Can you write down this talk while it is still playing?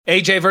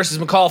AJ versus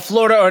McCall,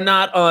 Florida or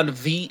not on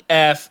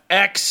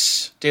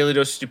VFX. Daily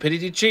Dose of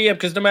Stupidity GM,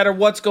 because no matter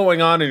what's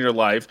going on in your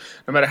life,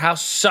 no matter how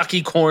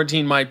sucky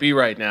quarantine might be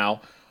right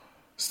now,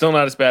 still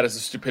not as bad as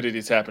the stupidity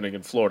that's happening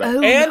in Florida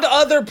and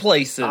other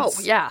places. Oh,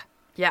 yeah.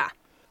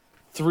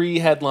 3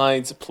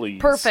 headlines,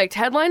 please. Perfect.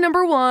 Headline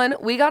number 1,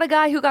 we got a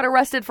guy who got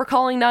arrested for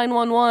calling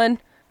 911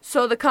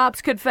 so the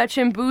cops could fetch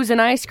him booze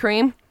and ice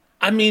cream.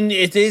 I mean,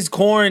 it is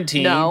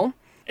quarantine. No.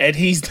 And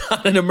he's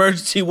not an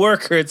emergency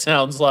worker, it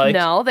sounds like.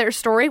 No, there's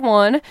story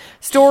 1.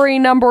 Story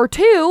number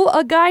 2,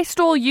 a guy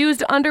stole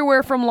used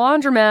underwear from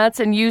laundromats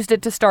and used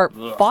it to start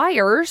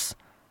fires.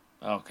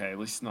 Okay, at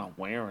least he's not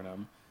wearing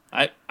them.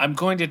 I'm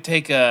going to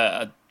take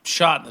a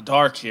shot in the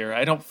dark here.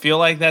 I don't feel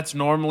like that's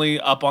normally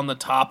up on the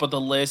top of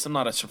the list. I'm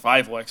not a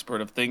survival expert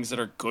of things that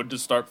are good to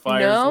start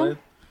fires with.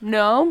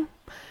 No.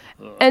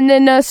 And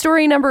then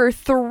story number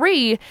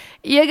 3,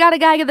 you got a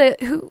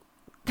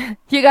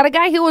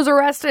guy who was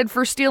arrested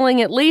for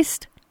stealing at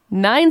least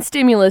 9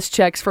 stimulus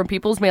checks from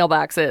people's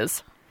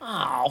mailboxes.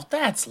 Oh,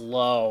 that's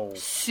low.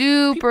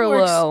 Super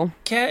low.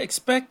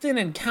 Expecting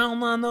and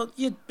counting on those.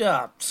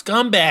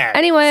 Scumbag.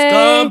 Anyway,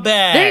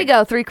 Scumbag. There you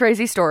go. 3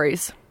 crazy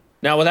stories.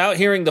 Now, without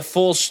hearing the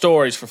full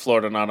stories for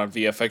Florida Not on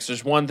VFX,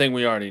 there's one thing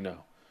we already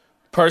know.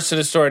 Person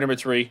in story number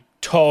 3,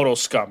 total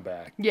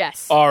scumbag.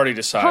 Yes. Already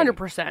decided.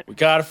 100%. We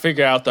got to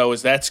figure out, though,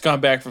 is that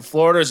scumbag from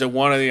Florida or is it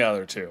one of the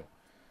other two?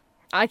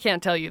 I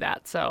can't tell you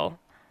that, so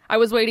I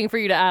was waiting for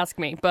you to ask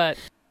me, but,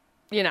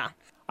 you know.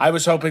 I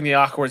was hoping the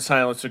awkward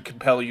silence would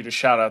compel you to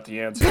shout out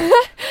the answer.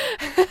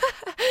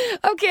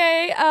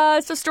 Okay,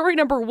 so story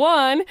number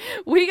 1,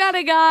 we got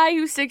a guy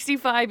who's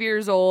 65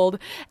 years old,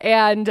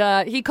 and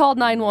he called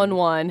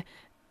 911,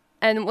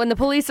 and when the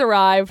police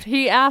arrived,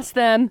 he asked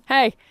them,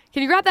 hey,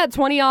 can you grab that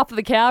 20 off of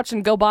the couch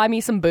and go buy me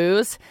some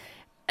booze?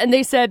 And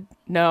they said,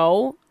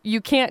 no,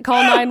 you can't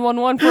call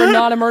 911 for a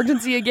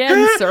non-emergency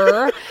again,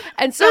 sir.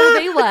 And so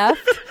they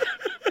left,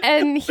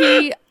 and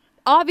he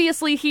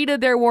obviously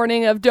heeded their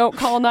warning of don't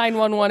call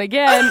 911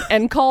 again,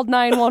 and called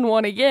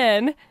 911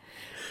 again,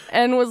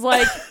 and was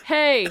like,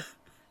 hey,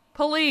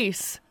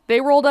 police.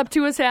 They rolled up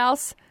to his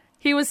house.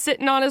 He was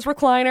sitting on his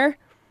recliner,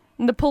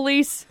 and the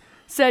police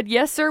said,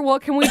 yes, sir,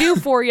 what can we do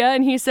for you?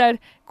 And he said,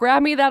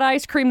 grab me that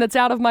ice cream that's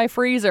out of my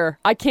freezer.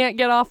 I can't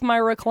get off my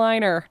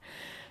recliner.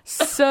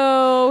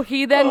 So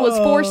he then was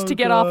forced to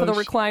get off of the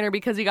recliner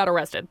because he got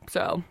arrested.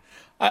 So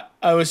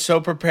I was so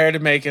prepared to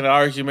make an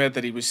argument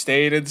that he was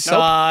staying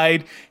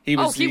inside. Nope. He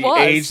was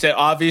age that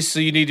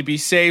obviously you need to be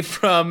safe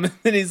from.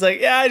 And he's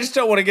like, yeah, I just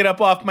don't want to get up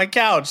off my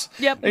couch.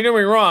 Yep. Don't get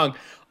me wrong.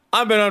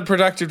 I've been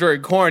unproductive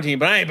during quarantine,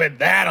 but I ain't been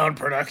that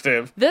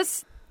unproductive.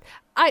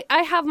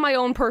 I have my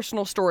own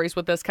personal stories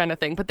with this kind of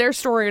thing, but there's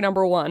story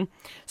number 1.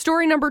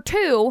 Story number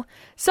 2,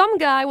 some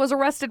guy was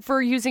arrested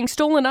for using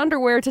stolen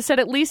underwear to set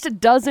at least a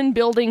dozen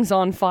buildings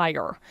on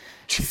fire.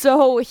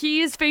 So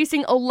he's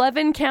facing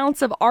 11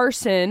 counts of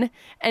arson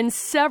and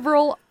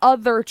several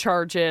other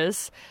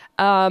charges,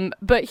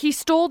 but he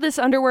stole this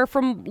underwear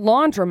from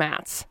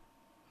laundromats.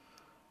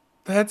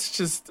 That's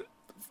just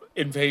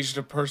invasion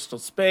of personal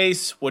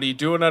space. What are you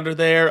doing under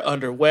there?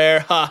 Underwear.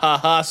 Ha ha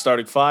ha.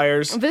 Starting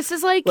fires. This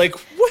is like what?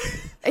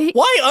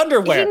 Why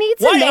underwear? He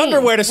needs Why a name.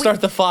 underwear to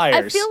start the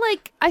fires?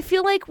 I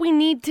feel like we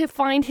need to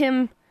find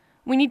him.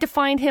 We need to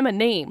find him a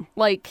name,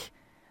 like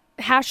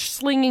hash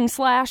slinging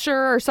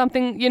slasher or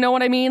something. You know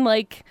what I mean?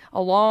 Like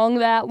along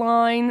that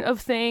line of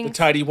things. The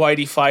tidy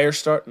whitey fire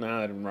start. No,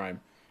 that didn't rhyme.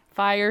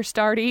 Fire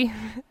starty.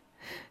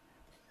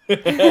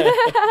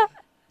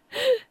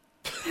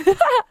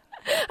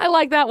 I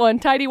like that one.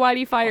 Tidy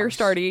whitey fire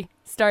starty.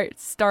 Start.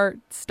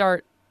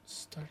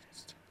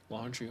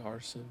 Laundry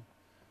arson.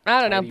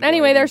 I don't know.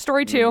 Anyway, there's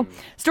story 2.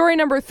 Story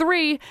number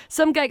 3,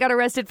 some guy got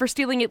arrested for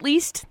stealing at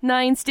least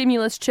 9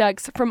 stimulus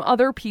checks from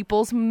other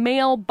people's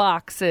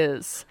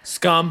mailboxes.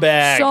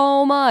 Scumbag.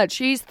 So much.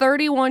 He's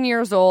 31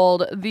 years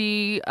old.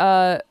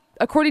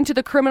 According to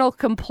the criminal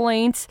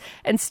complaints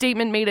and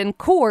statement made in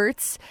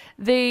courts,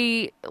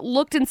 they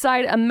looked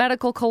inside a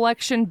medical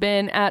collection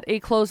bin at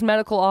a closed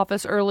medical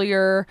office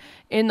earlier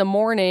in the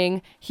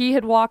morning. He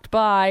had walked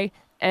by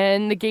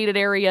in the gated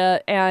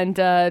area,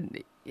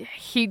 and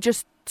he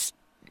just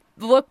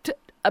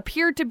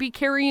appeared to be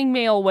carrying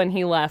mail when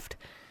he left.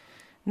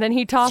 And then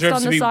he tossed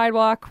on the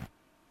sidewalk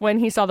when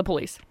he saw the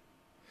police.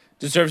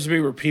 Deserves to be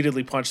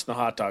repeatedly punched in the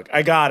hot dog.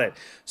 I got it.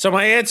 So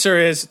my answer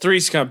is 3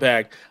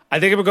 scumbag. I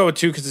think I'm going to go with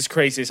 2 because it's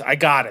craziest. I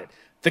got it.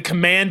 The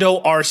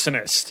commando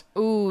arsonist.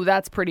 Ooh,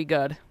 that's pretty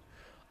good.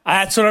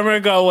 That's what I'm going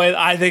to go with.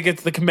 I think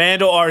it's the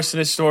commando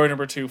arsonist, story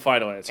number 2,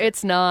 final answer.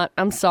 It's not.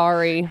 I'm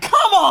sorry.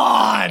 Come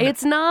on!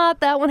 It's not.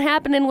 That one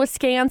happened in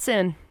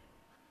Wisconsin.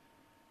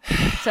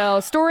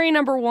 So, story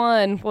number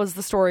 1 was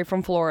the story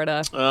from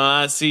Florida.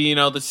 See,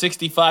 the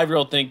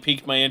 65-year-old thing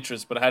piqued my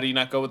interest, but how do you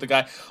not go with the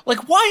guy?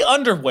 Like, why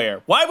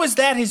underwear? Why was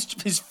that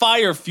his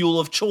fire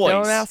fuel of choice?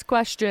 Don't ask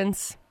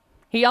questions.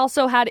 He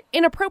also had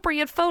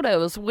inappropriate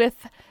photos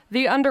with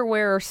the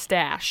underwear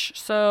stash,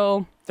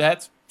 so...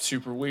 That's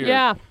super weird.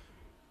 Yeah.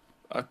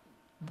 I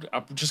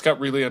just got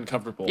really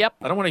uncomfortable. Yep.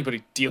 I don't want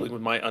anybody dealing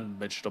with my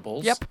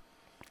unvegetables. Yep.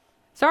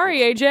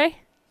 Sorry, AJ.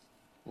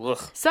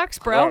 Ugh. Sucks,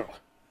 bro.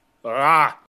 Ah.